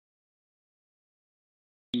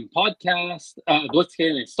podcast,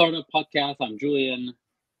 Blitzscaling Startup Podcast. I'm Julian.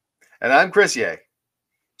 And I'm Chris Ye.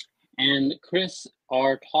 And Chris,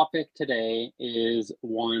 our topic today is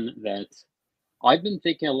one that I've been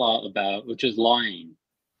thinking a lot about, which is lying.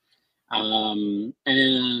 And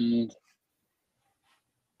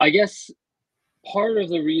I guess part of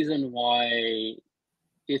the reason why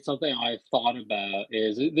it's something I've thought about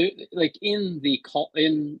is like in the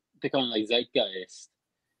kind of like zeitgeist,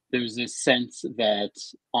 there's this sense that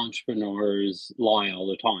entrepreneurs lie all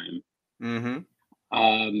the time.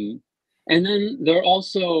 And then there are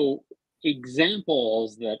also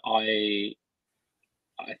examples that I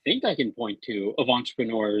think I can point to of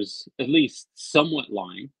entrepreneurs at least somewhat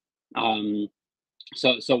lying.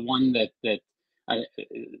 So one that at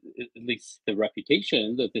least the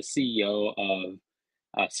reputation that the CEO of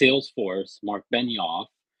Salesforce, Mark Benioff,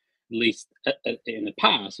 at least in the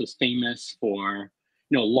past, was famous for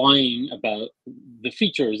lying about the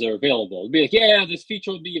features that are available. It'd be like, yeah, this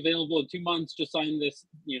feature will be available in 2 months. Just sign this,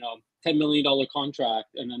 $10 million contract,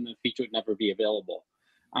 and then the feature would never be available.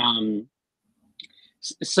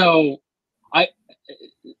 So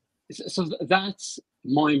that's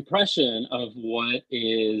my impression of what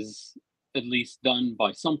is at least done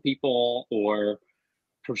by some people or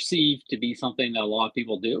perceived to be something that a lot of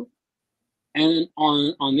people do. And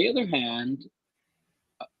on the other hand,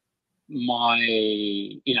 my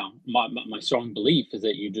strong belief is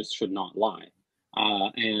that you just should not lie.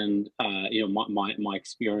 My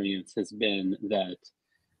experience has been that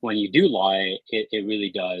when you do lie, it really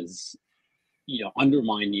does,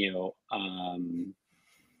 undermine you,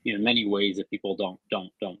 in many ways that people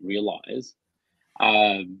don't realize.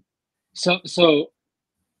 So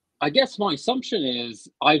I guess my assumption is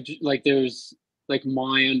there's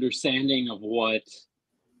my understanding of what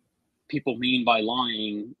people mean by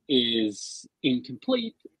lying is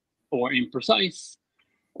incomplete or imprecise,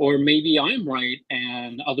 or maybe I'm right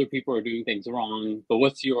and other people are doing things wrong. But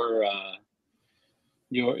what's your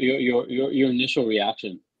initial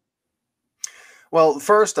reaction? Well,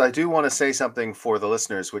 first, I do want to say something for the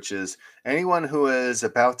listeners, which is anyone who is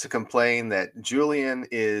about to complain that Julian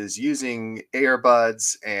is using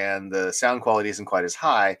earbuds and the sound quality isn't quite as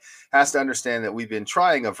high has to understand that we've been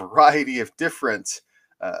trying a whole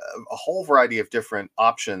variety of different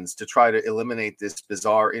options to try to eliminate this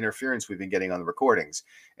bizarre interference we've been getting on the recordings.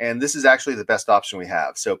 And this is actually the best option we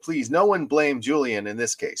have. So please, no one blame Julian in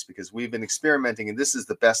this case, because we've been experimenting and this is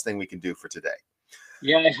the best thing we can do for today.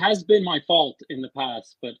 Yeah, it has been my fault in the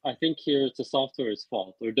past, but I think here it's the software's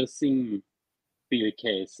fault, or it does seem to be the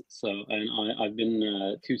case. So, and I've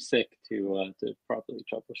been too sick to properly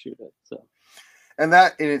troubleshoot it. So, and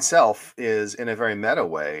that in itself is, in a very meta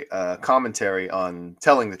way, a commentary on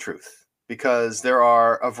telling the truth, because there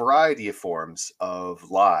are a variety of forms of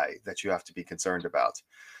lie that you have to be concerned about.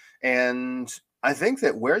 And I think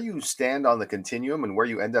that where you stand on the continuum and where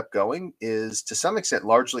you end up going is to some extent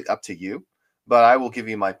largely up to you. But I will give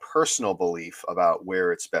you my personal belief about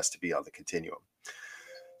where it's best to be on the continuum.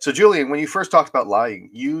 So, Julian, when you first talked about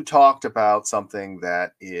lying, you talked about something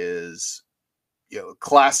that is,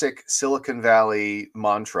 classic Silicon Valley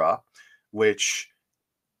mantra, which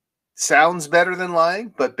sounds better than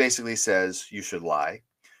lying, but basically says you should lie,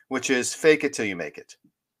 which is fake it till you make it.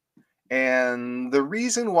 And the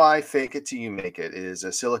reason why fake it till you make it is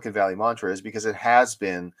a Silicon Valley mantra is because it has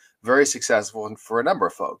been very successful for a number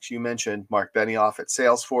of folks. You mentioned Mark Benioff at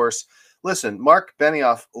Salesforce. Listen, Mark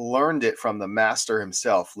Benioff learned it from the master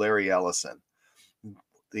himself, Larry Ellison,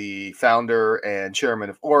 the founder and chairman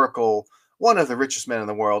of Oracle, one of the richest men in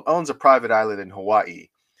the world, owns a private island in Hawaii.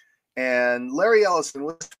 And Larry Ellison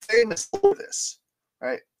was famous for this,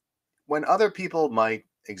 right? When other people might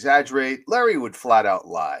exaggerate, Larry would flat out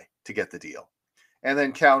lie to get the deal, and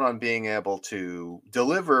then count on being able to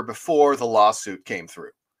deliver before the lawsuit came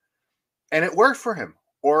through. And it worked for him.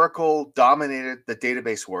 Oracle dominated the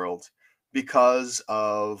database world because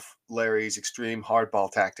of Larry's extreme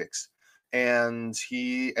hardball tactics. And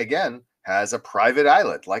he, again, has a private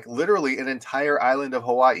island, like literally an entire island of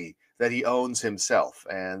Hawaii that he owns himself,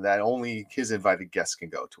 and that only his invited guests can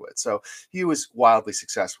go to it. So he was wildly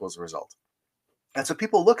successful as a result. And so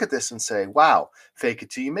people look at this and say, wow, fake it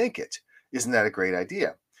till you make it. Isn't that a great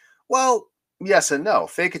idea? Well, yes and no.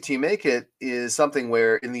 Fake it till you make it is something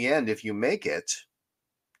where in the end, if you make it,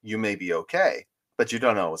 you may be okay, but you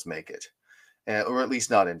don't always make it, or at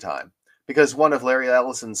least not in time. Because one of Larry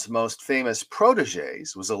Ellison's most famous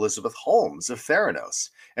proteges was Elizabeth Holmes of Theranos.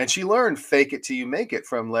 And she learned fake it till you make it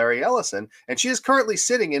from Larry Ellison. And she is currently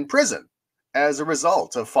sitting in prison as a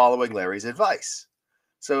result of following Larry's advice.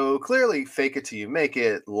 So clearly, fake it till you make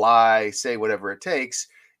it, lie, say whatever it takes,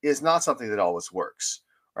 is not something that always works.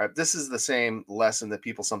 right? This is the same lesson that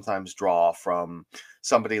people sometimes draw from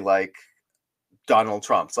somebody like Donald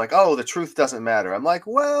Trump. It's like, oh, the truth doesn't matter. I'm like,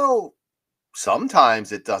 well,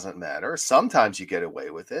 sometimes it doesn't matter. Sometimes you get away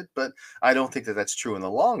with it, but I don't think that that's true in the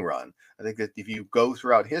long run. I think that if you go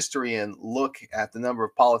throughout history and look at the number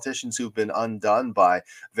of politicians who've been undone by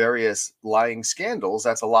various lying scandals,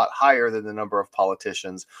 that's a lot higher than the number of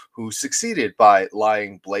politicians who succeeded by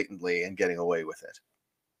lying blatantly and getting away with it.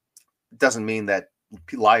 It doesn't mean that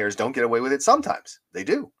liars don't get away with it. Sometimes they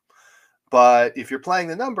do. But if you're playing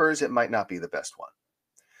the numbers, it might not be the best one.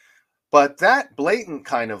 But that blatant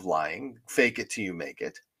kind of lying, fake it till you make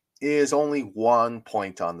it, is only one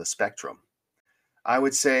point on the spectrum. I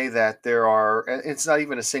would say that there are, it's not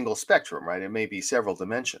even a single spectrum, right? It may be several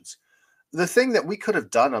dimensions. The thing that we could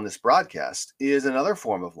have done on this broadcast is another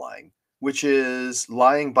form of lying, which is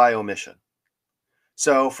lying by omission.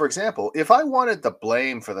 So, for example, if I wanted the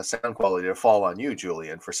blame for the sound quality to fall on you,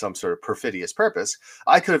 Julian, for some sort of perfidious purpose,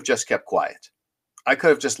 I could have just kept quiet. I could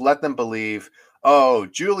have just let them believe, oh,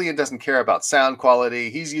 Julian doesn't care about sound quality.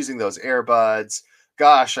 He's using those earbuds.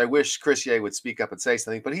 Gosh, I wish Chris Ye would speak up and say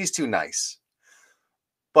something, but he's too nice.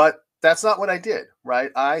 But that's not what I did, right?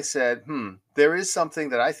 I said, there is something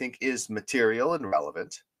that I think is material and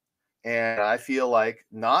relevant. And I feel like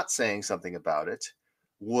not saying something about it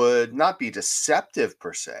would not be deceptive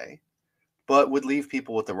per se, but would leave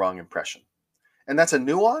people with the wrong impression. And that's a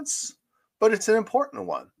nuance, but it's an important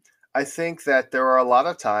one. I think that there are a lot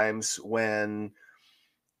of times when,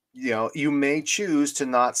 you may choose to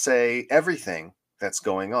not say everything that's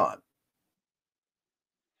going on.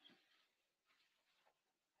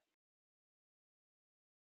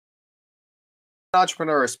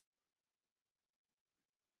 Entrepreneurs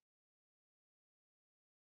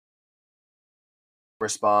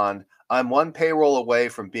respond, I'm one payroll away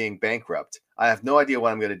from being bankrupt. I have no idea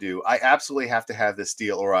what I'm going to do. I absolutely have to have this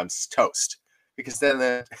deal or I'm toast. Because then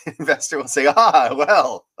the investor will say,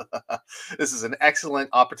 well, this is an excellent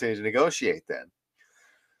opportunity to negotiate then.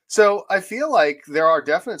 So I feel like there are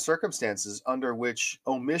definite circumstances under which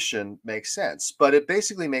omission makes sense, but it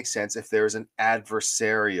basically makes sense if there's an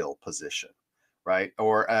adversarial position, right?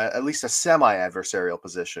 Or at least a semi-adversarial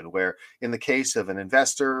position where in the case of an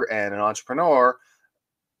investor and an entrepreneur,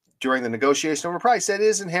 during the negotiation over price, that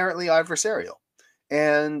is inherently adversarial.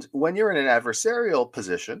 And when you're in an adversarial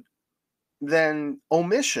position, then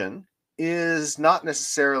omission is not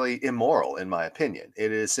necessarily immoral, in my opinion.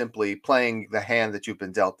 It is simply playing the hand that you've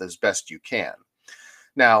been dealt as best you can.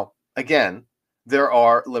 Now, again, there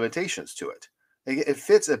are limitations to it. It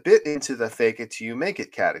fits a bit into the fake it till you make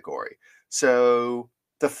it category. So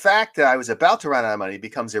the fact that I was about to run out of money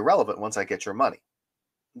becomes irrelevant once I get your money.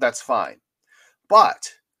 That's fine.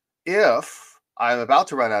 But if I'm about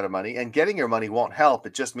to run out of money and getting your money won't help,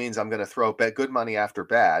 it just means I'm going to throw good money after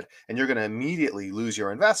bad and you're going to immediately lose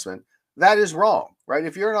your investment, that is wrong, right?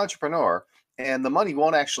 If you're an entrepreneur and the money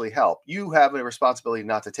won't actually help, you have a responsibility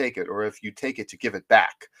not to take it, or if you take it, to give it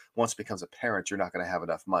back once it becomes apparent you're not going to have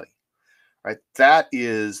enough money, right? That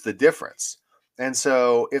is the difference. And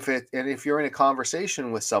so if you're in a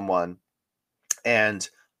conversation with someone and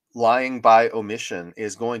lying by omission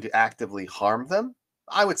is going to actively harm them,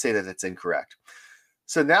 I would say that it's incorrect.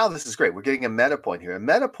 So now this is great. We're getting a meta point here. A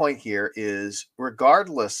meta point here is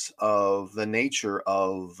regardless of the nature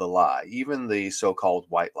of the lie, even the so-called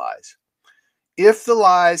white lies, if the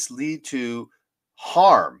lies lead to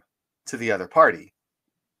harm to the other party,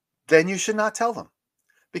 then you should not tell them.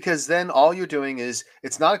 Because then all you're doing is,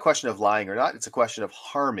 it's not a question of lying or not, it's a question of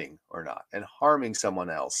harming or not. And harming someone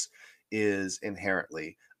else is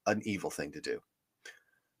inherently an evil thing to do.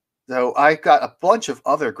 So I've got a bunch of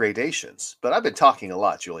other gradations, but I've been talking a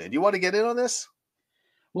lot, Julian. Do you want to get in on this?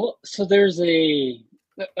 Well, so there's a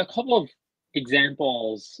couple of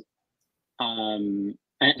examples, and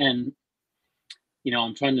I'm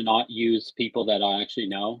trying to not use people that I actually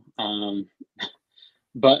know,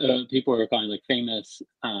 but people are kind of like famous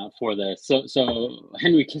for this. So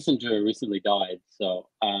Henry Kissinger recently died, so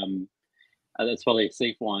that's probably a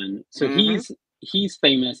safe one. So he's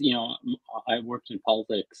famous. I worked in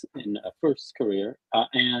politics in a first career,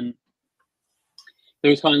 and there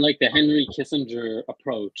was kind of like the Henry Kissinger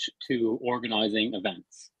approach to organizing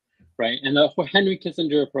events, right? And the Henry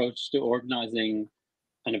Kissinger approach to organizing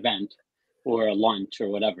an event or a lunch or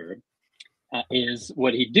whatever is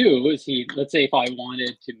what he'd do is let's say if I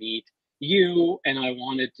wanted to meet you and I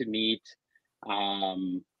wanted to meet,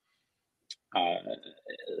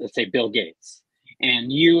 let's say Bill Gates,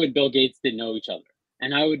 and you and Bill Gates didn't know each other.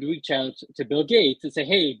 And I would reach out to Bill Gates and say,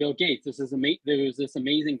 hey, Bill Gates, there's this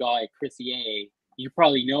amazing guy, Chris Ye, you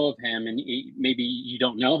probably know of him, and maybe you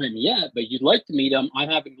don't know him yet, but you'd like to meet him. I'm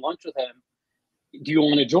having lunch with him. Do you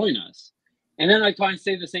want to join us? And then I try and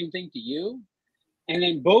say the same thing to you, and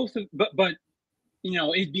then both, but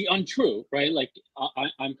it'd be untrue, right? Like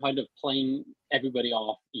I'm kind of playing everybody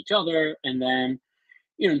off each other, and then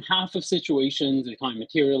in half of situations it kind of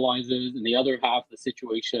materializes, and the other half of the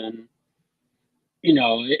situation,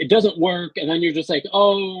 it doesn't work, and then you're just like,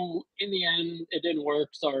 oh, in the end, it didn't work.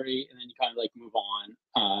 Sorry, and then you kind of like move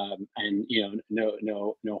on, and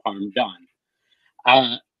no harm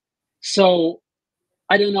done. So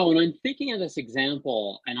I don't know. When I'm thinking of this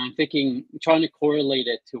example, and I'm trying to correlate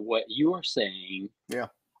it to what you are saying, Yeah.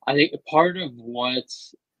 I think part of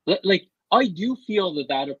what's like, I do feel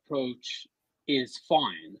that approach is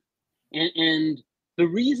fine, and the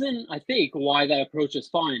reason I think why that approach is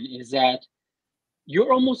fine is that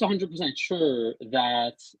you're almost 100% sure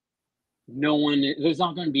that there's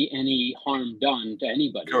not going to be any harm done to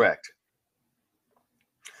anybody. Correct.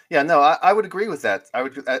 Yeah, no, I would agree with that. I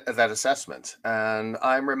would that assessment, and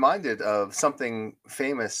I'm reminded of something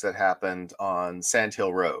famous that happened on Sand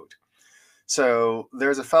Hill Road. So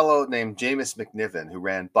there's a fellow named Jameis McNiven who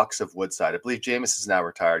ran Bucks of Woodside. I believe Jameis is now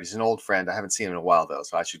retired. He's an old friend. I haven't seen him in a while though,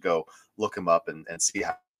 so I should go look him up and see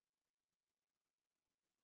how.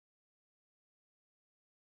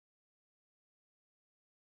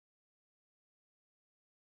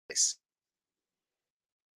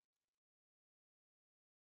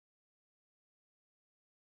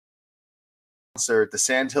 Sponsored the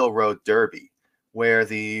Sand Hill Road Derby, where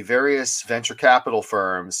the various venture capital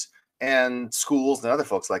firms and schools and other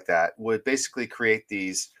folks like that would basically create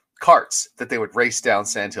these carts that they would race down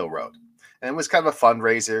Sand Hill Road. And it was kind of a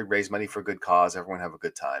fundraiser, raise money for a good cause, everyone have a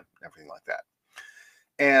good time, everything like that.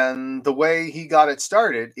 And the way he got it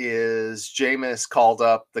started is Jameis called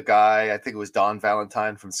up the guy, I think it was Don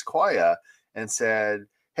Valentine from Sequoia, and said,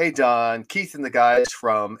 hey, Don, Keith and the guys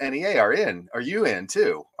from NEA are in. Are you in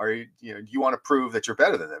too? Are you, do you want to prove that you're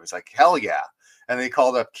better than them? He's like, hell yeah. And they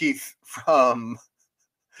called up Keith from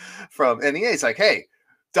NEA. He's like, hey,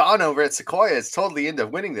 Don over at Sequoia is totally into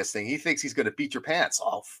winning this thing. He thinks he's going to beat your pants.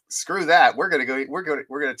 Oh, screw that. We're going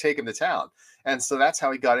to take him to town. And so that's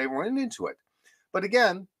how he got everyone into it. But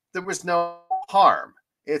again, there was no harm.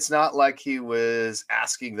 It's not like he was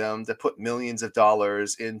asking them to put millions of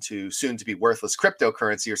dollars into soon to be worthless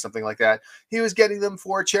cryptocurrency or something like that. He was getting them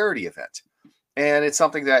for a charity event. And it's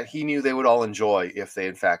something that he knew they would all enjoy if they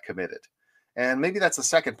in fact committed. And maybe that's the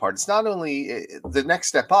second part. It's not only the next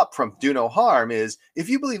step up from do no harm is if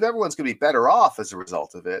you believe everyone's going to be better off as a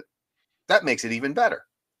result of it, that makes it even better.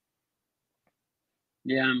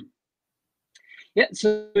 Yeah. Yeah,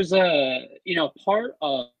 so there's a part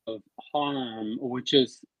of harm, which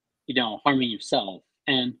is harming yourself,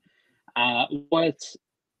 and what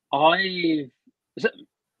I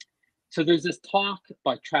so there's this talk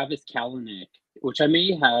by Travis Kalanick, which I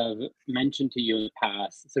may have mentioned to you in the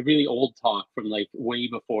past. It's a really old talk from like way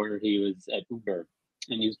before he was at Uber,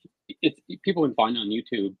 and people can find it on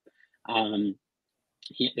YouTube.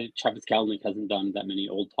 Travis Kalanick hasn't done that many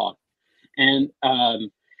old talks, and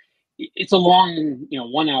it's a long,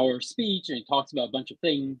 1 hour speech, and he talks about a bunch of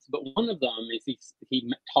things. But one of them is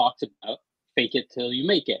he talks about fake it till you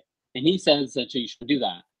make it, and he says that you should do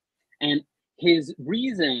that. And his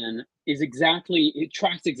reason is it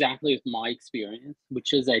tracks exactly with my experience,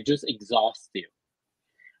 which is I just exhaust you.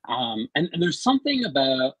 And there's something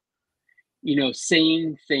about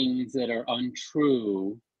saying things that are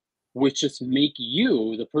untrue, which just make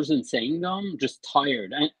you, the person saying them, just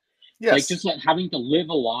tired. And yes. Like just like having to live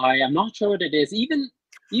a lie. I'm not sure what it is. Even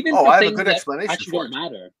for I have a good explanation actually for don't it.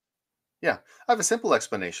 matter. Yeah, I have a simple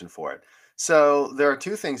explanation for it. So there are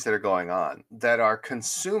two things that are going on that are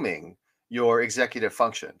consuming your executive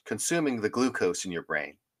function, consuming the glucose in your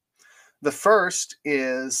brain. The first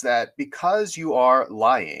is that because you are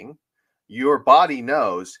lying, your body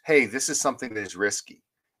knows, hey, this is something that is risky.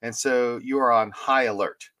 And so you are on high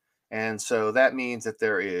alert. And so that means that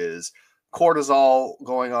there is cortisol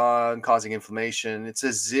going on, causing inflammation. It's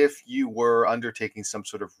as if you were undertaking some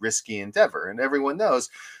sort of risky endeavor. And everyone knows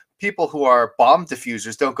people who are bomb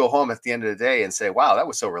diffusers don't go home at the end of the day and say, wow, that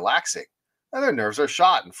was so relaxing. And their nerves are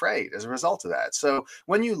shot and frayed as a result of that. So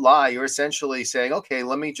when you lie, you're essentially saying, okay,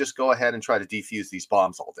 let me just go ahead and try to defuse these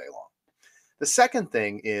bombs all day long. The second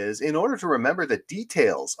thing is, in order to remember the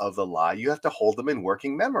details of the lie, you have to hold them in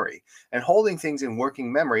working memory. And holding things in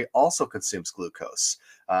working memory also consumes glucose.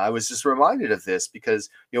 I was just reminded of this because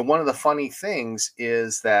one of the funny things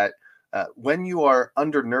is that when you are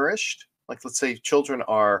undernourished, like let's say children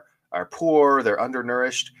are poor, they're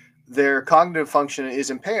undernourished, their cognitive function is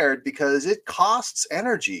impaired because it costs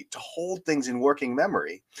energy to hold things in working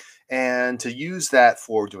memory and to use that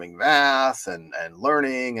for doing math and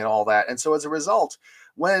learning and all that. And so as a result,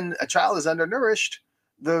 when a child is undernourished,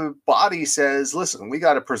 the body says, listen, we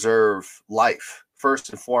got to preserve life first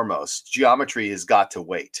and foremost. Geometry has got to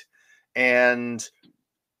wait. And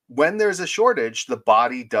when there's a shortage, the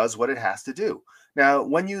body does what it has to do. Now,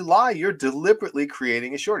 when you lie, you're deliberately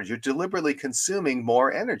creating a shortage. You're deliberately consuming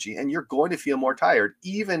more energy, and you're going to feel more tired,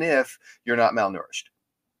 even if you're not malnourished.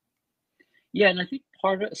 Yeah, and I think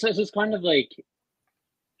part of so it's kind of like,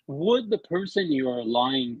 would the person you are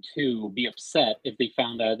lying to be upset if they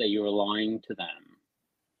found out that you were lying to them?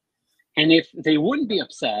 And if they wouldn't be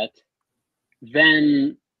upset,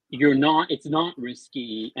 then it's not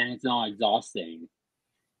risky and it's not exhausting.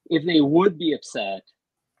 If they would be upset,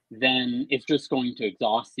 then it's just going to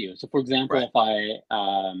exhaust you. So, for example, Right. if I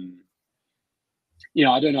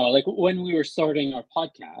don't know, like when we were starting our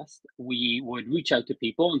podcast, we would reach out to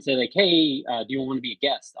people and say, like, hey, do you want to be a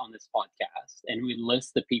guest on this podcast? And we'd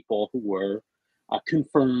list the people who were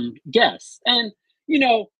confirmed guests. And, you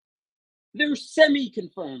know, they're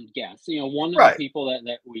semi-confirmed guests. One of the Right. people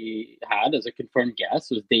that we had as a confirmed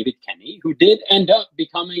guest was David Kenny, who did end up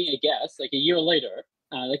becoming a guest like a year later.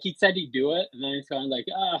 Like he said he'd do it, and then he's kind of like,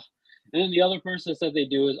 ah. And then the other person that said they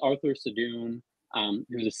do is Arthur Sadoun,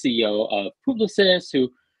 who's the CEO of Publicis,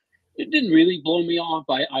 who it didn't really blow me off.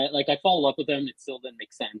 I followed up with him. It still didn't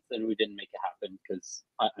make sense, and we didn't make it happen because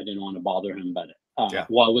I didn't want to bother him about it. Yeah.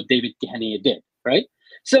 While with David Kenny, it did, right?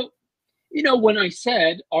 So, when I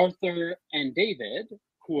said Arthur and David,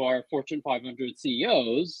 who are Fortune 500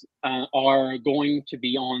 CEOs, are going to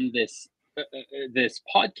be on this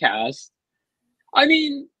podcast, I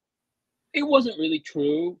mean, it wasn't really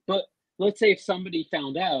true, but let's say if somebody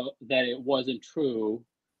found out that it wasn't true,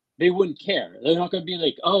 they wouldn't care. They're not going to be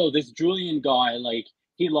like, oh, this Julian guy, like,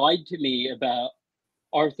 he lied to me about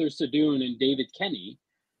Arthur Sadoun and David Kenny.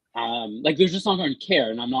 Like, they're just not going to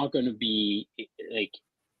care, and I'm not going to be, like,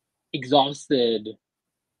 exhausted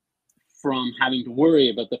from having to worry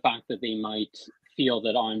about the fact that they might feel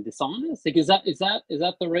that I'm dishonest. Like, is that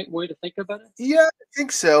the right way to think about it? Yeah, I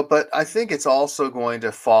think so. But I think it's also going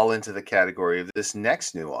to fall into the category of this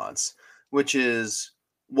next nuance, which is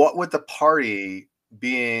what would the party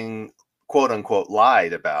being quote unquote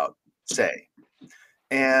lied about say?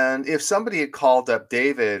 And if somebody had called up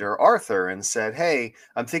David or Arthur and said, hey,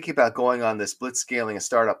 I'm thinking about going on this Blitzscaling a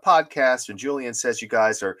Startup podcast, and Julian says you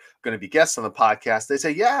guys are going to be guests on the podcast, they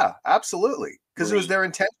say, yeah, absolutely. Because it was Right. their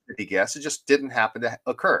intention to be guests. It just didn't happen to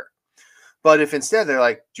occur. But if instead they're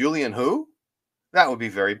like, Julian who? That would be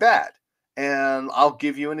very bad. And I'll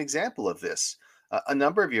give you an example of this. A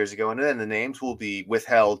number of years ago, and then the names will be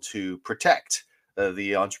withheld to protect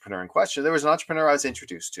the entrepreneur in question. There was an entrepreneur I was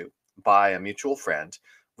introduced to by a mutual friend,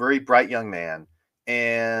 very bright young man.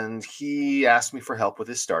 And he asked me for help with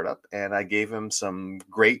his startup. And I gave him some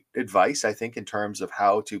great advice, I think, in terms of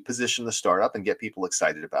how to position the startup and get people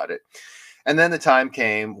excited about it. And then the time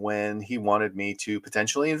came when he wanted me to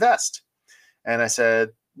potentially invest. And I said,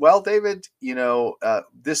 well, David,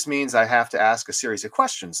 this means I have to ask a series of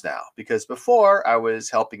questions now, because before I was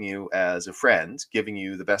helping you as a friend, giving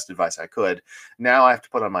you the best advice I could. Now I have to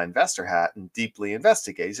put on my investor hat and deeply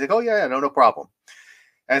investigate. He's like, oh, yeah, no problem.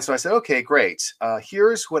 And so I said, okay, great.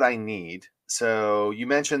 Here's what I need. So you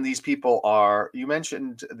mentioned you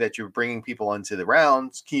mentioned that you're bringing people into the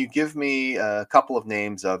rounds. Can you give me a couple of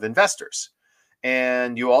names of investors?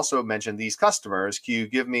 And you also mentioned these customers. Can you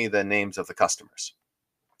give me the names of the customers?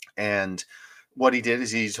 And what he did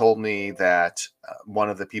is he told me that one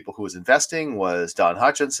of the people who was investing was Don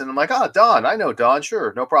Hutchinson. I'm like, Don, I know Don.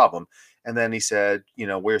 Sure, no problem. And then he said,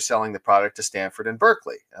 we're selling the product to Stanford and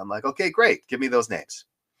Berkeley. I'm like, okay, great. Give me those names.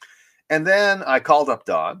 And then I called up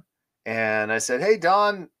Don and I said, hey,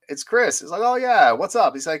 Don, it's Chris. He's like, oh, yeah, what's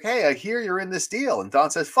up? He's like, hey, I hear you're in this deal. And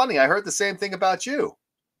Don says, funny, I heard the same thing about you.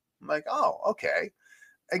 I'm like, oh, okay.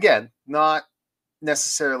 Again, not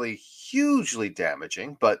necessarily hugely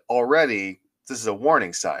damaging, but already this is a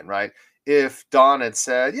warning sign, right? If Don had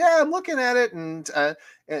said, yeah, I'm looking at it and I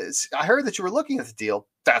heard that you were looking at the deal,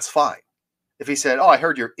 that's fine. If he said, oh, I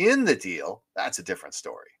heard you're in the deal, that's a different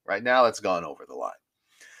story. Right now, it's gone over the line.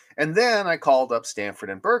 And then I called up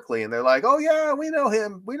Stanford and Berkeley, and they're like, oh, yeah, we know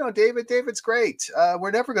him. We know David. David's great.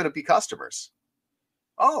 We're never going to be customers.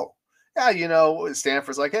 Oh, yeah,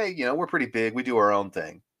 Stanford's like, hey, we're pretty big. We do our own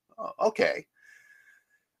thing. Oh, okay.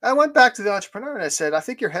 I went back to the entrepreneur and I said, I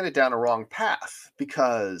think you're headed down a wrong path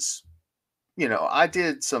because, I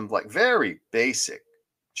did some like very basic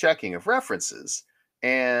checking of references,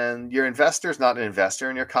 and your investor is not an investor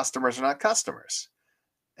and your customers are not customers.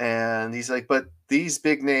 And he's like, but these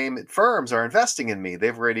big name firms are investing in me.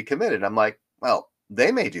 They've already committed. I'm like, well,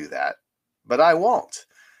 they may do that, but I won't.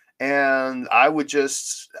 And I would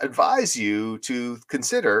just advise you to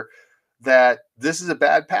consider that this is a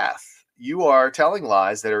bad path. You are telling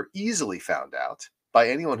lies that are easily found out by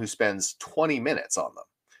anyone who spends 20 minutes on them.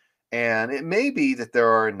 And it may be that there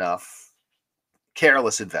are enough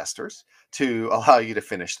careless investors to allow you to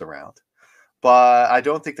finish the round. But I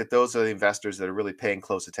don't think that those are the investors that are really paying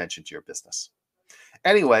close attention to your business.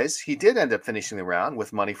 Anyways, he did end up finishing the round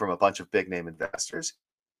with money from a bunch of big name investors.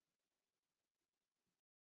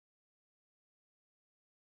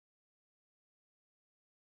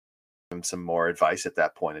 Some more advice at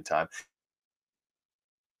that point in time.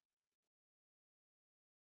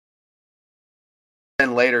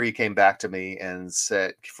 And later he came back to me and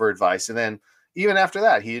said for advice. And then even after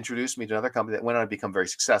that, he introduced me to another company that went on to become very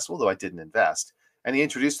successful, though I didn't invest. And he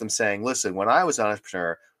introduced them saying, listen, when I was an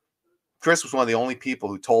entrepreneur, Chris was one of the only people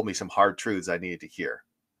who told me some hard truths I needed to hear.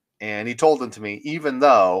 And he told them to me, even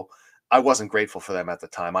though I wasn't grateful for them at the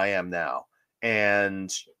time, I am now.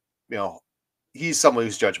 And, you know, he's someone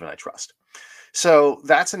whose judgment I trust. So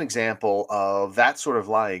that's an example of that sort of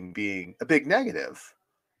lying being a big negative.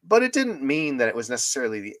 But it didn't mean that it was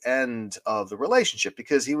necessarily the end of the relationship,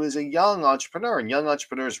 because he was a young entrepreneur, and young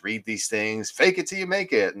entrepreneurs read these things, fake it till you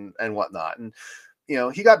make it, and whatnot. And, you know,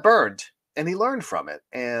 he got burned and he learned from it.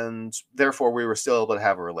 And therefore, we were still able to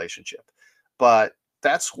have a relationship. But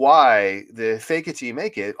that's why the fake it till you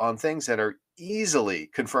make it on things that are easily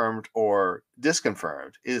confirmed or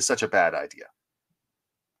disconfirmed is such a bad idea.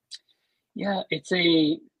 Yeah, it's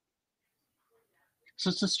a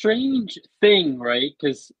strange thing, right?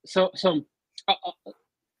 Because uh, uh,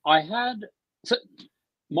 I had so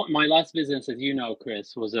my last business, as you know,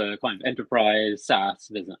 Chris, was a kind of enterprise SaaS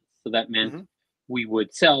business. So that meant Hmm. we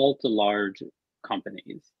would sell to large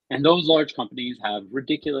companies, and those large companies have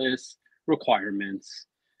ridiculous requirements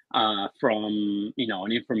from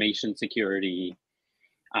an information security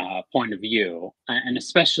point of view, and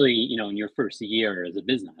especially in your first year as a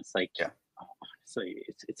business, like Yeah, honestly,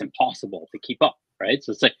 it's impossible to keep up, right?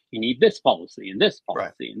 So it's like you need this policy and this right.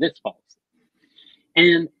 policy and this policy,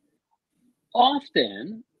 and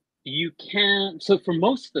often you can. So for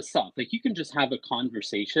most of the stuff, like you can just have a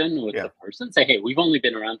conversation with Yeah, the person, say, hey, we've only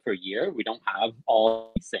been around for a year, we don't have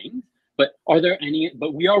all these things, but are there any?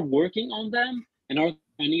 But we are working on them, and are there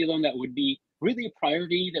any of them that would be really a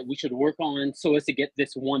priority that we should work on so as to get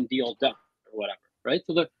this one deal done or whatever, right?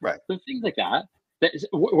 So right, the things like that,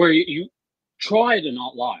 where you try to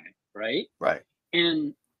not lie, right? right.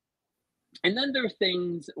 And and then there are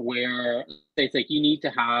things where it's like you need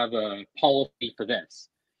to have a policy for this.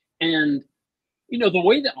 And the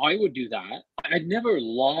way that I would do that, I'd never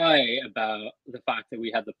lie about the fact that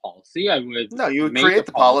we had the policy. I would No, you would make a create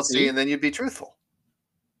the policy policy. and then you'd be truthful.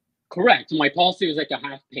 Correct. My policy was like a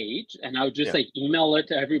half page, and I would just Yeah, like email it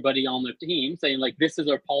to everybody on the team saying like this is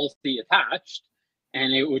our policy attached,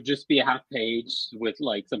 and it would just be a half page with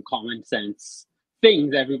like some common sense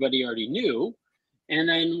things everybody already knew. And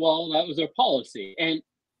then, well, that was our policy. And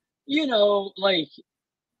like,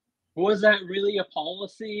 was that really a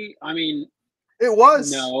policy? I mean, it was.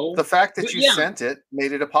 no. The fact that But you yeah, sent it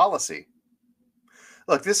made it a policy.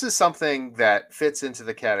 Look, this is something that fits into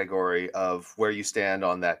the category of where you stand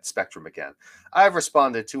on that spectrum again. I've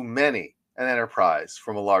responded to many an enterprise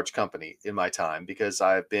from a large company in my time because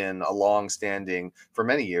I've been a long-standing, for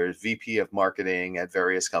many years, VP of marketing at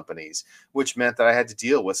various companies, which meant that I had to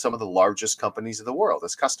deal with some of the largest companies of the world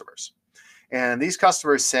as customers. And these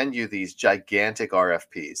customers send you these gigantic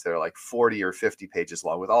RFPs that are like 40 or 50 pages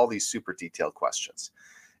long with all these super detailed questions.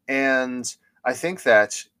 And I think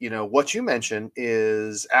that, what you mentioned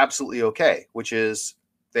is absolutely okay, which is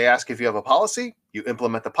they ask if you have a policy, you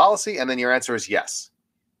implement the policy, and then your answer is yes.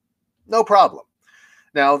 No problem.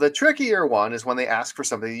 Now, the trickier one is when they ask for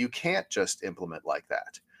something you can't just implement like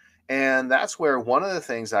that. And that's where one of the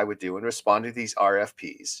things I would do in responding to these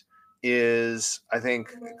RFPs is, I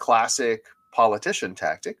think, classic politician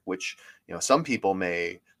tactic, which, some people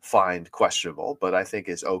may find questionable, but I think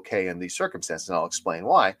is okay in these circumstances. And I'll explain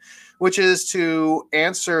why, which is to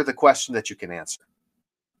answer the question that you can answer,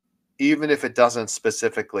 even if it doesn't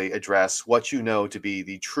specifically address what you know to be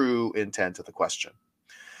the true intent of the question.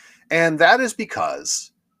 And that is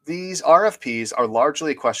because these RFPs are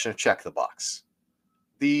largely a question of check the box.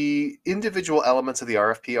 The individual elements of the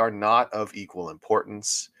RFP are not of equal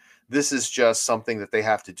importance. This is just something that they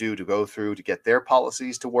have to do to go through to get their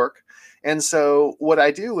policies to work. And so what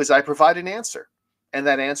I do is I provide an answer, and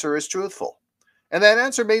that answer is truthful. And that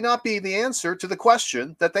answer may not be the answer to the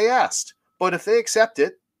question that they asked, but if they accept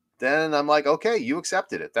it, then I'm like, okay, you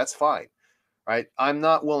accepted it. That's fine. Right? I'm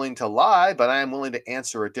not willing to lie, but I am willing to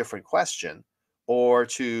answer a different question or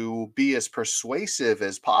to be as persuasive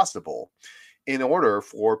as possible in order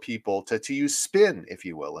for people to use spin, if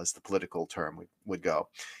you will, as the political term would go.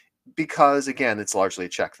 Because again, it's largely a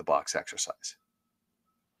check the box exercise.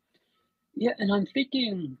 Yeah, and I'm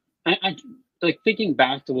thinking, I like thinking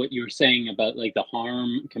back to what you were saying about like the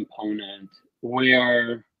harm component,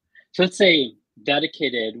 where, so let's say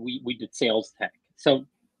dedicated, we did sales tech. So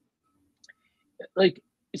like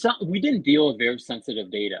it's not, we didn't deal with very sensitive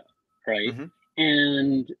data, right? Hmm.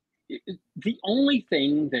 And the only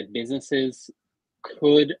thing that businesses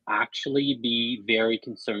could actually be very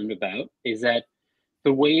concerned about is that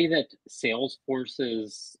the way that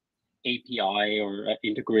Salesforce's API or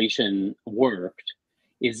integration worked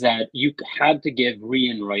is that you had to give read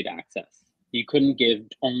and write access. You couldn't give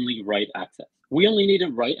only write access. We only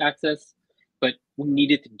needed write access, but we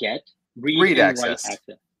needed to get read Read and write access.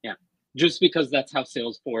 access. Yeah, just because that's how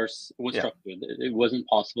Salesforce was Yeah. structured. It wasn't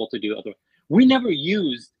possible to do otherwise. We never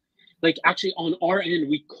used, like actually on our end,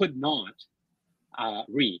 we could not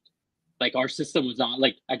read. Like our system was not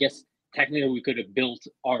like, I guess technically we could have built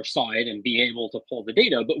our side and be able to pull the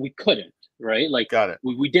data, but we couldn't, right? Like Got it.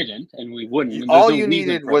 we didn't and we wouldn't, and there's All no you reason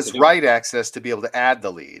needed for us to was do it. write access to be able to add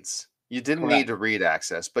the leads. You didn't need Correct. to read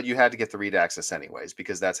access, but you had to get the read access anyways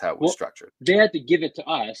because that's how it was Well, structured. they had to give it to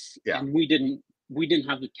us, Yeah. and we didn't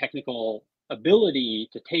have the technical ability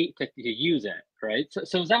to to use it, right? So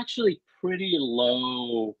it was actually pretty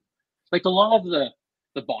low. Like a lot of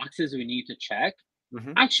the boxes we need to check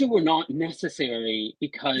Hmm. actually were not necessary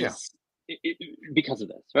Yeah. because of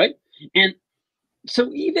this, right? And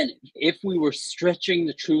so even if we were stretching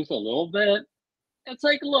the truth a little bit, it's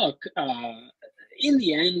like, look, in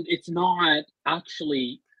the end, it's not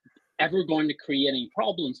actually ever going to create any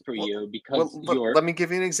problems for Well, you well, because you're let me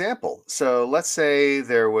give you an example. So let's say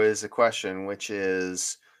there was a question which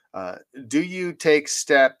is, uh, do you take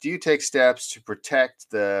steps to protect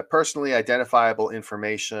the personally identifiable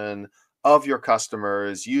information of your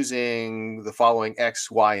customers using the following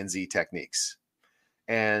X, Y, and Z techniques?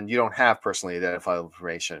 And you don't have personally identifiable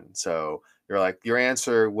information. So you're like, your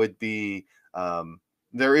answer would be, um,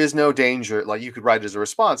 there is no danger, like you could write as a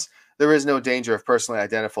response, there is no danger of personally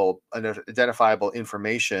identifiable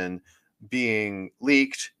information being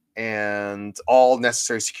leaked, and all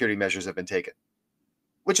necessary security measures have been taken,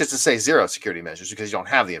 which is to say zero security measures because you don't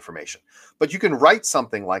have the information. But you can write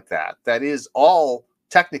something like that that is all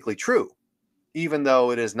technically true, even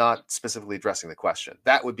though it is not specifically addressing the question.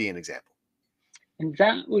 That would be an example. and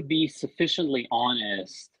that would be sufficiently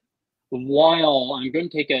honest. While I'm going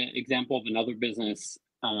to take an example of another business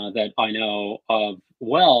that I know of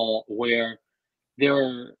well, where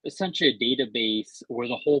they're essentially a database where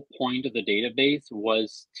the whole point of the database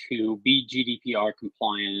was to be GDPR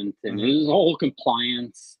compliant, and it Hmm. was a whole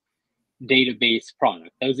compliance database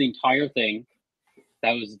product. That was the entire thing.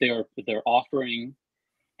 That was their offering,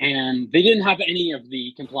 and they didn't have any of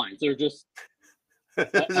the compliance. They're just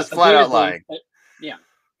Just a flat out database. lying. Yeah,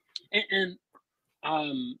 and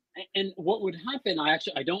and what would happen, I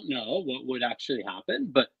don't know what would actually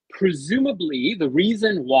happen, but presumably the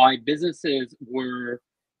reason why businesses were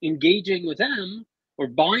engaging with them or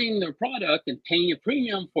buying their product and paying a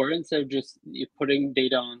premium for it instead of just putting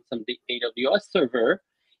data on some AWS server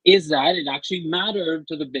is that it actually mattered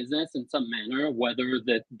to the business in some manner whether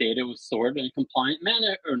the data was stored in a compliant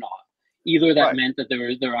manner or not. Either that Right. meant that there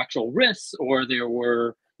were actual risks or there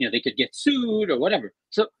were, they could get sued or whatever.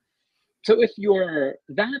 So if you're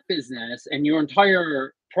that business and your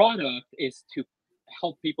entire product is to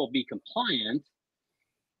help people be compliant,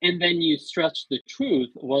 and then you stretch the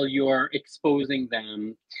truth, well, you're exposing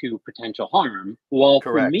them to potential harm. Well,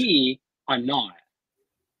 for Correct. me, I'm not.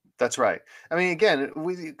 That's right. I mean, again,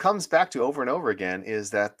 it comes back to over and over again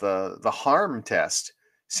is that the harm test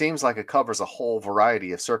seems like it covers a whole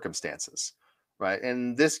variety of circumstances, right?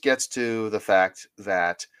 And this gets to the fact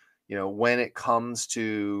that, when it comes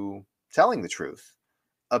to telling the truth,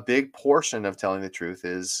 a big portion of telling the truth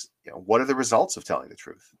is, what are the results of telling the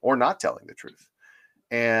truth or not telling the truth?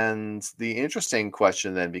 And the interesting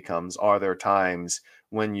question then becomes, are there times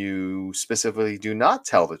when you specifically do not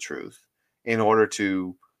tell the truth in order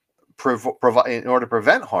to in order to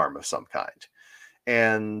prevent harm of some kind?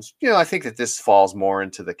 And I think that this falls more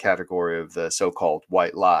into the category of the so-called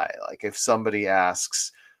white lie. Like if somebody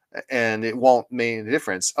asks, and it won't make a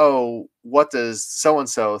difference, oh, what does so and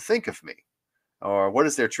so think of me, or what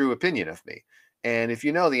is their true opinion of me? And if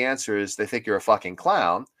you know the answer is they think you're a fucking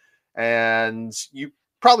clown, and you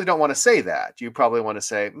probably don't want to say that. You probably want to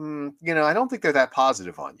say, I don't think they're that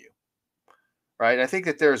positive on you, right? I think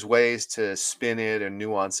that there's ways to spin it and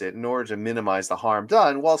nuance it in order to minimize the harm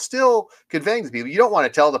done while still conveying to people. You don't want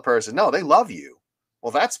to tell the person, no, they love you.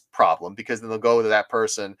 Well, that's a problem because then they'll go to that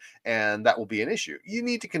person and that will be an issue. You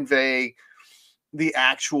need to convey the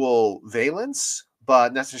actual valence,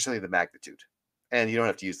 but not necessarily the magnitude. And you don't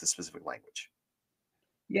have to use the specific language.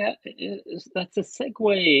 Yeah, that's a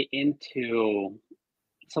segue into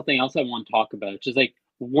something else I want to talk about, which is like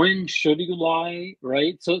when should you lie,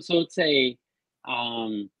 right? So let's say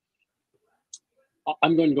um,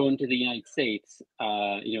 I'm going to go into the United States,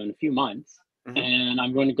 in a few months, Hmm. and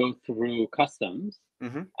I'm going to go through customs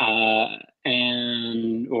Hmm.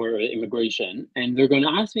 and or immigration, and they're going to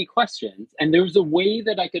ask me questions, and there's a way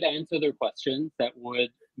that I could answer their questions that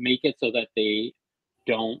would make it so that they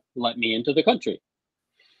don't let me into the country.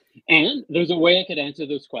 And there's a way I could answer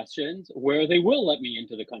those questions where they will let me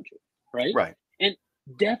into the country, right? Right. And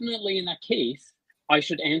definitely in that case, I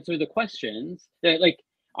should answer the questions that, like,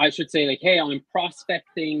 I should say, like, hey, I'm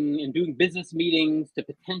prospecting and doing business meetings to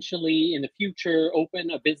potentially in the future open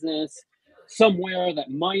a business somewhere that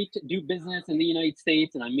might do business in the United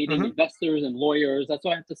States, and I'm meeting Hmm. investors and lawyers. That's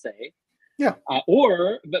what I have to say. Yeah.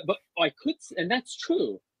 But I could, and that's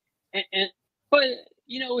true. And but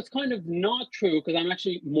it's kind of not true because I'm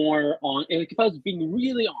actually more on. Like, if I was being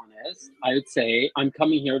really honest, I would say I'm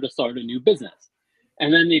coming here to start a new business,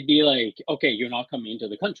 and then they'd be like, "Okay, you're not coming into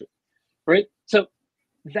the country, right?" So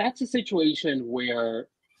that's a situation where,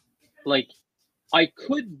 like, I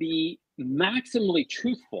could be maximally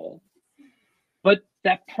truthful, but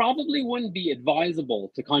that probably wouldn't be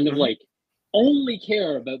advisable to kind of Hmm. like only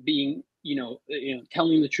care about being,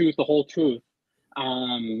 telling the truth, the whole truth.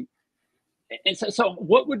 Um, and so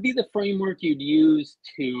what would be the framework you'd use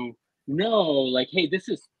to know, like, hey, this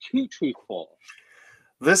is too truthful?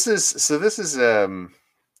 This is an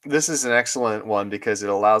excellent one because it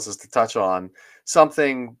allows us to touch on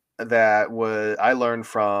something that was I learned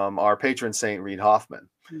from our patron saint Reid Hoffman.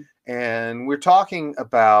 Mm. And we're talking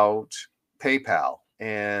about PayPal.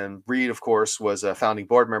 And Reid, of course, was a founding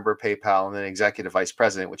board member of PayPal and then executive vice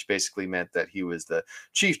president, which basically meant that he was the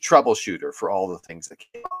chief troubleshooter for all the things that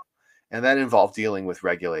came up. And that involved dealing with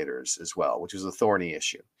regulators as well, which was a thorny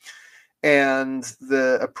issue. And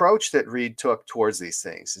the approach that Reid took towards these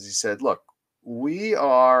things is he said, look, we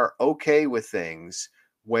are okay with things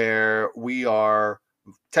where we are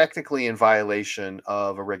technically in violation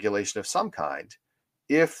of a regulation of some kind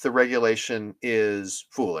if the regulation is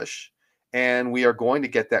foolish, and we are going to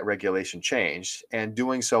get that regulation changed, and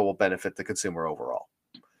doing so will benefit the consumer overall.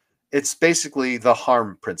 It's basically the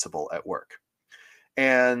harm principle at work.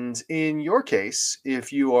 And in your case,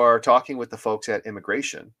 if you are talking with the folks at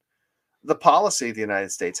immigration, the policy the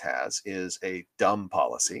United States has is a dumb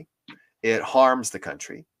policy. It harms the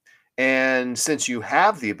country. And since you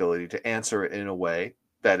have the ability to answer it in a way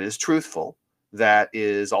that is truthful, that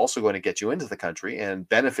is also going to get you into the country and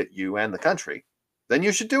benefit you and the country, then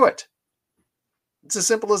you should do it. It's as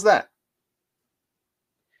simple as that.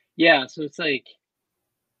 Yeah, so it's like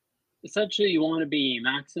essentially you want to be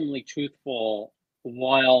maximally truthful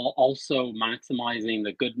while also maximizing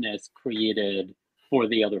the goodness created for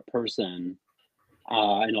the other person,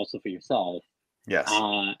 and also for yourself. Yes.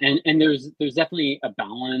 And there's definitely a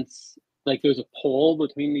balance. Like, there's a pull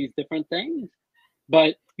between these different things,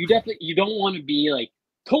 but you don't want to be like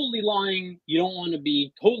totally lying. You don't want to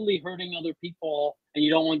be totally hurting other people, and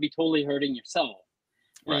you don't want to be totally hurting yourself.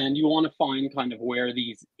 Right. And you want to find kind of where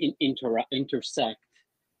these intersect,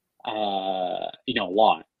 a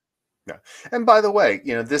lot. Yeah. And by the way,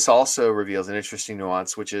 this also reveals an interesting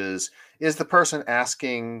nuance, which is the person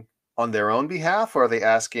asking on their own behalf, or are they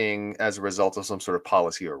asking as a result of some sort of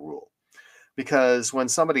policy or rule? Because when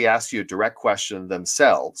somebody asks you a direct question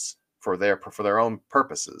themselves for their own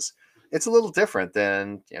purposes, it's a little different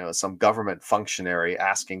than some government functionary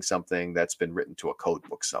asking something that's been written to a code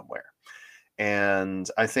book somewhere. And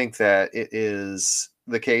I think that it is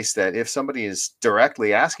the case that if somebody is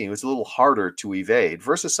directly asking you, it's a little harder to evade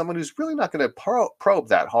versus someone who's really not going to probe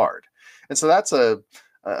that hard. And so that's a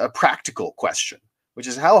practical question, which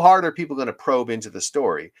is how hard are people going to probe into the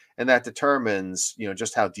story? And that determines,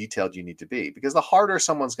 just how detailed you need to be. Because the harder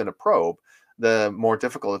someone's going to probe, the more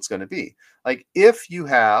difficult it's going to be. Like if you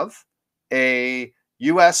have a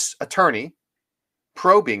US attorney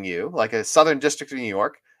probing you, like a Southern District of New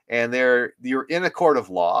York, and you're in a court of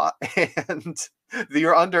law and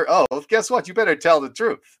you're under oath, guess what? You better tell the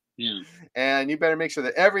truth. Yeah. And you better make sure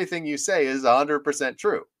that everything you say is 100%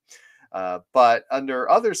 true. But under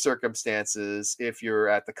other circumstances, if you're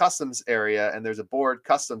at the customs area and there's a board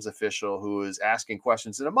customs official who is asking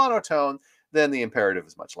questions in a monotone, then the imperative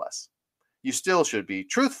is much less. You still should be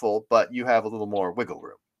truthful, but you have a little more wiggle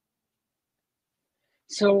room.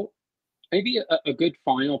 So maybe a good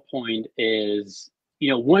final point is,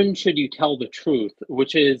 when should you tell the truth,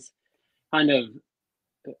 which is kind of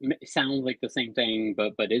sounds like the same thing,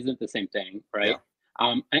 but isn't the same thing, Yeah.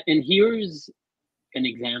 right? And here's an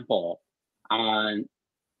example. On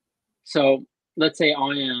So let's say I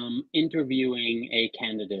am interviewing a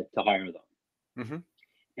candidate to hire them, Hmm.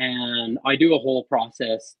 and I do a whole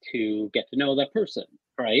process to get to know that person,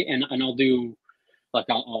 right? And I'll do like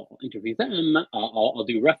I'll interview them, I'll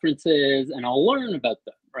do references, and I'll learn about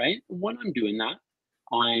them, right? When I'm doing that,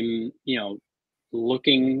 I'm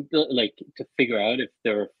looking like to figure out if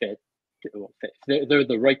they're a fit, they're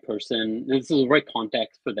the right person. This is the right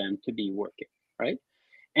context for them to be working, right?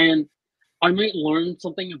 And I might learn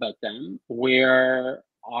something about them where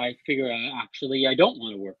I figure out actually I don't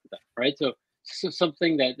want to work with them, right? So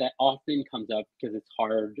something that often comes up because it's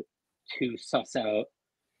hard to suss out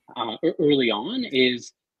early on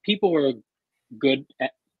is people are good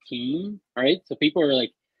at team, right? So people are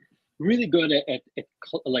like really good at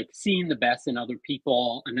like seeing the best in other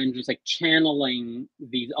people and then just like channeling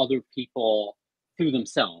these other people through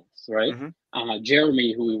themselves, right? Hmm.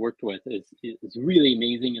 Jeremy, who we worked with, is really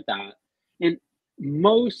amazing at that. And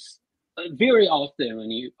most very often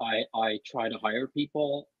when I try to hire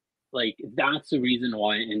people, like that's the reason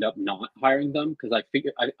why I end up not hiring them because I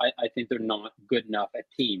think they're not good enough at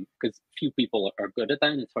team because few people are good at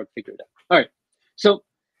that and it's hard to figure it out. All right, so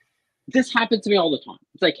this happens to me all the time.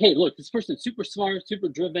 It's like, hey, look, this person's super smart, super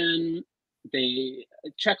driven. They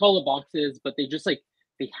check all the boxes, but they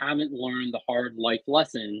haven't learned the hard life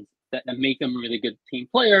lessons that make them a really good team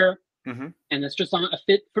player. Hmm. And it's just not a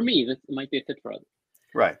fit for me. That might be a fit for others.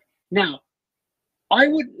 Right. Now, I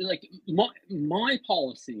would like my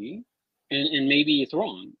policy, and maybe it's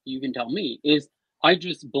wrong. You can tell me. Is I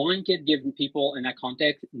just blanket give people in that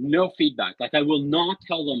context no feedback. Like I will not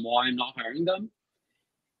tell them why I'm not hiring them,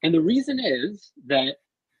 and the reason is that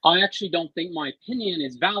I actually don't think my opinion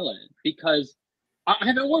is valid because I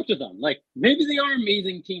haven't worked with them. Like maybe they are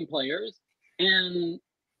amazing team players, and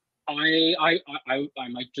I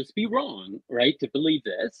might just be wrong, right, to believe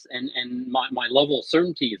this, and my level of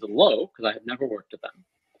certainty is low because I have never worked with them.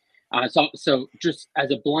 So just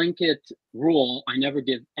as a blanket rule, I never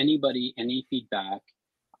give anybody any feedback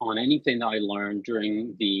on anything that I learned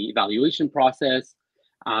during the evaluation process.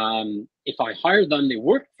 If I hire them, they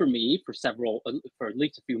worked for me for at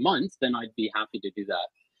least a few months, then I'd be happy to do that.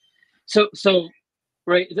 So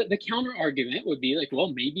right, the counter argument would be like,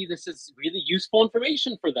 well, maybe this is really useful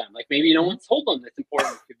information for them. Like maybe no Hmm. one's told them it's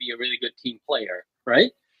important to be a really good team player,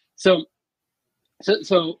 right? So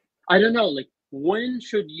so I don't know, like when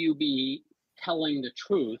should you be telling the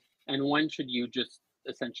truth and when should you just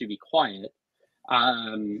essentially be quiet?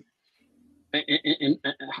 Um, and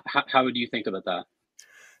how do you think about that?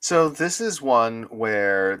 So this is one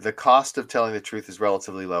where the cost of telling the truth is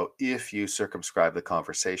relatively low if you circumscribe the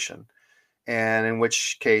conversation, and in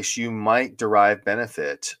which case you might derive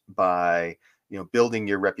benefit by building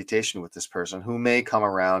your reputation with this person who may come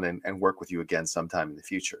around and work with you again sometime in the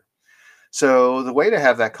future. So the way to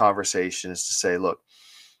have that conversation is to say, look,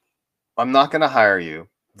 I'm not going to hire you.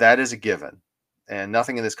 That is a given. And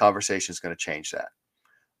nothing in this conversation is going to change that.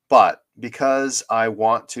 But because I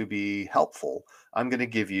want to be helpful, I'm going to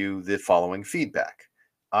give you the following feedback.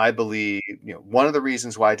 I believe, one of the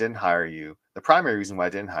reasons why I didn't hire you, the primary reason why I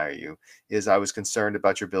didn't hire you, is I was concerned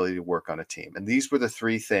about your ability to work on a team. And these were the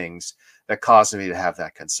three things that caused me to have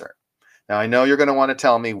that concern. Now, I know you're going to want to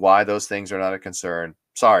tell me why those things are not a concern.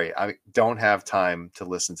 Sorry, I don't have time to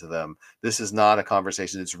listen to them. This is not a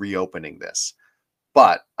conversation that's reopening this.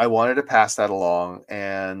 But I wanted to pass that along,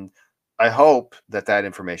 and I hope that that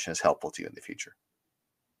information is helpful to you in the future.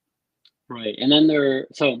 Right. And then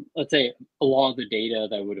so let's say a lot of the data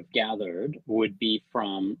that I would have gathered would be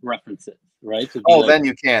from references, right? So it'd be Oh, like, then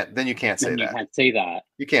you can't say then you that. can't say that.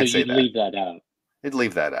 You So can't say you'd that. leave that out. You'd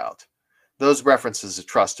leave that out. Those references have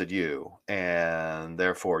trusted you, and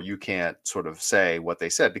therefore you can't sort of say what they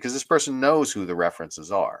said because this person knows who the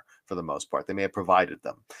references are for the most part. They may have provided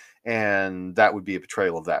them, and that would be a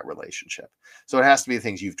betrayal of that relationship. So it has to be the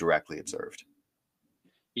things you've directly observed.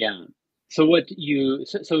 Yeah. So what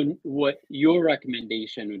your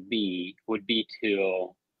recommendation would be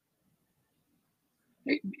to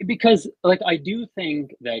because like I do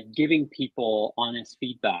think that giving people honest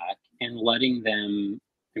feedback and letting them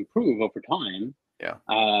improve over time Yeah,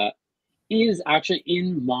 uh, is actually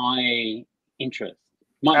in my interest,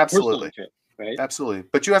 my personal absolutely. interest, right? Absolutely.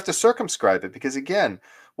 But you have to circumscribe it because, again,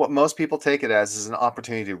 What most people take it as is an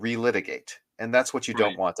opportunity to relitigate. And that's what you don't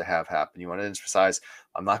Right. want to have happen. You want to emphasize,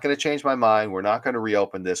 I'm not going to change my mind. We're not going to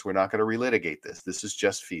reopen this. We're not going to relitigate this. This is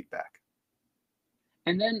just feedback.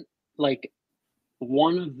 And then, like,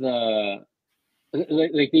 one of the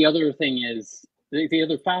like the other thing is the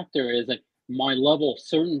other factor is like my level of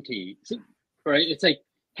certainty. So, right? It's like,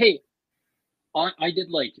 hey, I did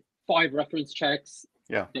like 5 reference checks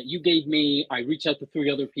Yeah. that you gave me. I reached out to 3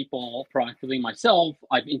 other people proactively myself.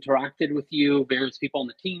 I've interacted with you. Various people on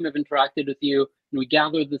the team have interacted with you, and we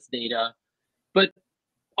gathered this data. But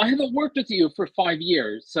I haven't worked with you for 5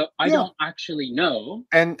 years, so I Yeah. don't actually know.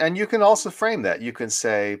 And you can also frame that. You can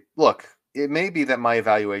say, look, it may be that my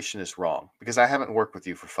evaluation is wrong because I haven't worked with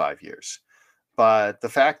you for 5 years. But the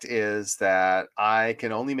fact is that I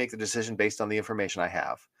can only make the decision based on the information I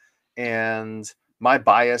have. And my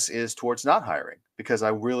bias is towards not hiring because I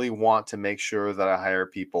really want to make sure that I hire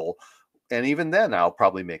people. And even then, I'll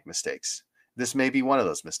probably make mistakes. This may be one of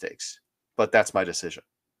those mistakes, but that's my decision.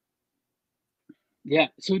 Yeah,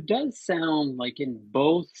 so it does sound like in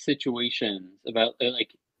both situations about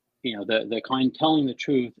like the kind telling the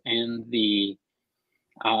truth and the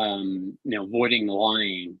avoiding the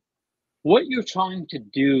lying. What you're trying to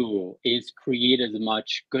do is create as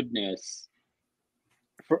much goodness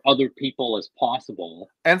for other people as possible.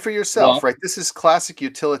 And for yourself, Well, right? This is classic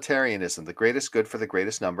utilitarianism, the greatest good for the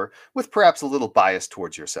greatest number, with perhaps a little bias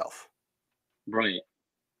towards yourself. right.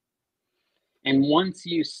 And once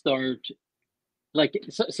you start like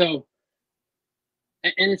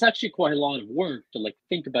and it's actually quite a lot of work to like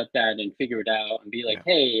think about that and figure it out and be like,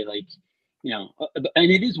 Yeah, hey, like,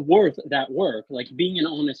 and it is worth that work. Like being an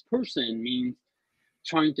honest person means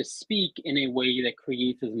trying to speak in a way that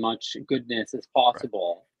creates as much goodness as right.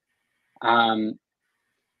 possible. Um,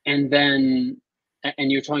 and then,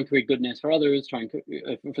 and you're trying to create goodness for others, trying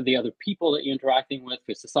to, for the other people that you're interacting with,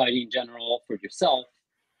 for society in general, for yourself.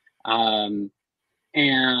 Um,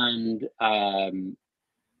 and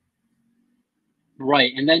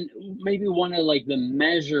Right, and then maybe one of like the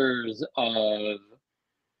measures of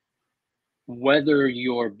whether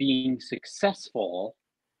you're being successful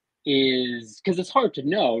is because it's hard to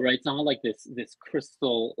know, right? It's not like this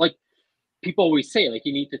crystal like people always say like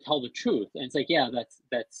you need to tell the truth. And it's like, yeah,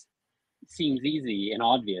 that's seems easy and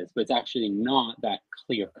obvious, but it's actually not that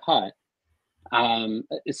clear cut.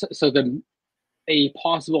 So the a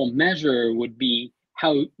possible measure would be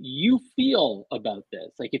how you feel about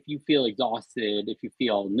this. Like if you feel exhausted, if you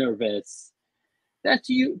feel nervous, that's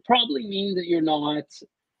you probably mean that you're not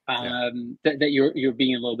Yeah. that you're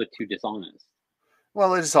being a little bit too dishonest.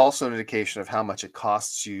 Well, it is also an indication of how much it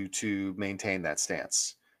costs you to maintain that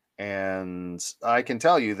stance. And I can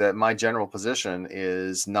tell you that my general position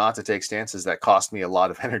is not to take stances that cost me a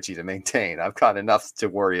lot of energy to maintain. I've got enough to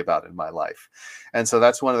worry about in my life. And so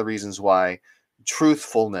that's one of the reasons why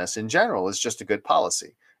truthfulness in general is just a good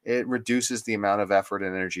policy. It reduces the amount of effort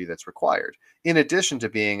and energy that's required, in addition to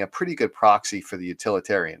being a pretty good proxy for the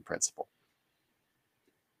utilitarian principle.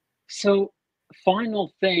 So,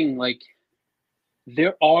 final thing, like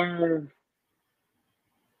there are,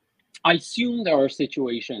 I assume there are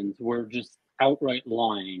situations where just outright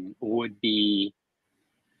lying would be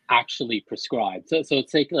actually prescribed. So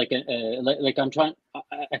it's like I'm trying.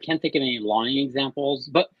 I can't think of any lying examples,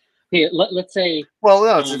 but okay, let's say Well,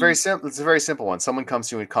 no, it's a very um, simple. It's a very simple one. Someone comes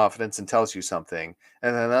to you in confidence and tells you something,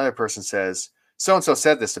 and then another person says, "So and so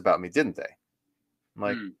said this about me, didn't they?" I'm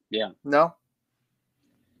like, yeah, "No."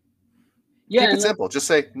 yeah, Keep it and simple. Just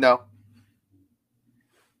say no.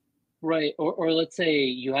 right, or let's say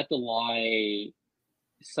you had to lie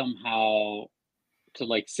somehow to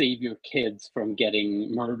like save your kids from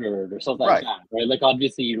getting murdered or something like Right. that, right? Like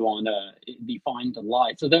obviously you'd want to be fine to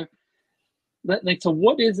lie. So there, like, so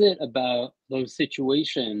what is it about those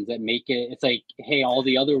situations that make it? It's like, hey, all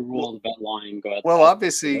the other Well, rules about lying go out well, the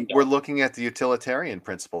obviously, we're window. looking at the utilitarian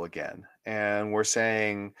principle again, and we're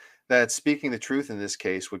saying that speaking the truth in this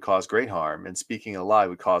case would cause great harm, and speaking a lie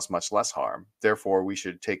would cause much less harm. Therefore, we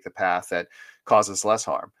should take the path that causes less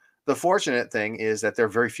harm. The fortunate thing is that there are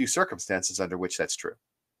very few circumstances under which that's true.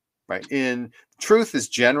 Right? In truth is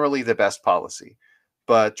generally the best policy,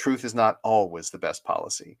 but truth is not always the best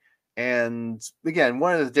policy. And again,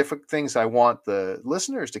 one of the different things I want the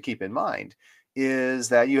listeners to keep in mind is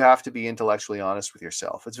that you have to be intellectually honest with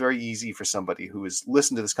yourself. It's very easy for somebody who has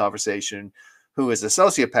listened to this conversation, who is a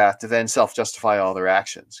sociopath, to then self justify all their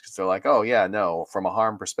actions because they're like, oh, yeah, no, from a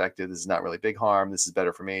harm perspective, this is not really big harm. This is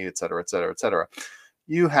better for me, et cetera, et cetera, et cetera.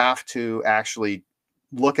 You have to actually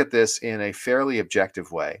look at this in a fairly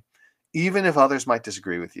objective way. Even if others might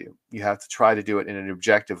disagree with you, you have to try to do it in an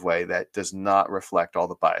objective way that does not reflect all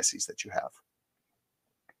the biases that you have.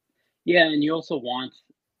 Yeah, and you also want,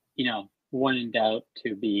 when in doubt,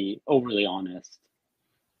 to be overly honest.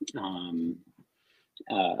 Um,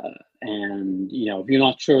 and if you're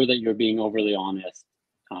not sure that you're being overly honest,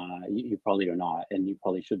 you probably are not, and you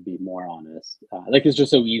probably should be more honest. Like it's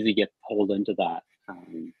just so easy to get pulled into that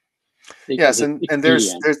because Yes, it's and there's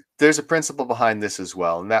expedient. there's there's a principle behind this as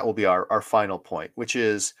well, and that will be our final point, which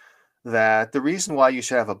is that the reason why you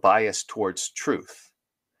should have a bias towards truth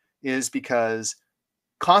is because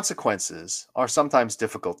consequences are sometimes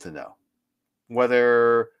difficult to know.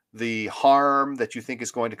 Whether the harm that you think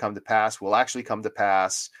is going to come to pass will actually come to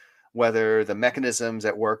pass, whether the mechanisms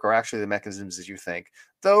at work are actually the mechanisms as you think,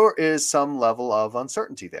 there is some level of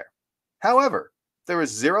uncertainty there. However, there is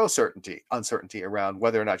zero uncertainty around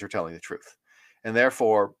whether or not you're telling the truth. And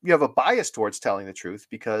therefore, you have a bias towards telling the truth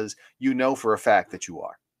because you know for a fact that you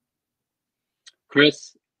are.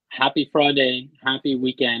 Chris, happy Friday, happy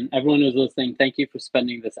weekend. Everyone who's listening, thank you for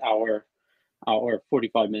spending this hour or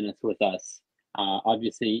 45 minutes with us.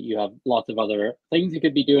 Obviously, you have lots of other things you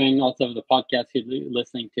could be doing, lots of other podcasts you're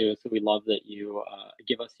listening to. So we love that you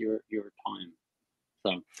give us your time.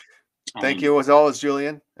 So, Thank um, you as always,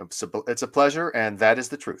 Julian. It's a pleasure, and that is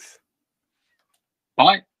the truth.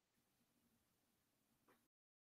 bye.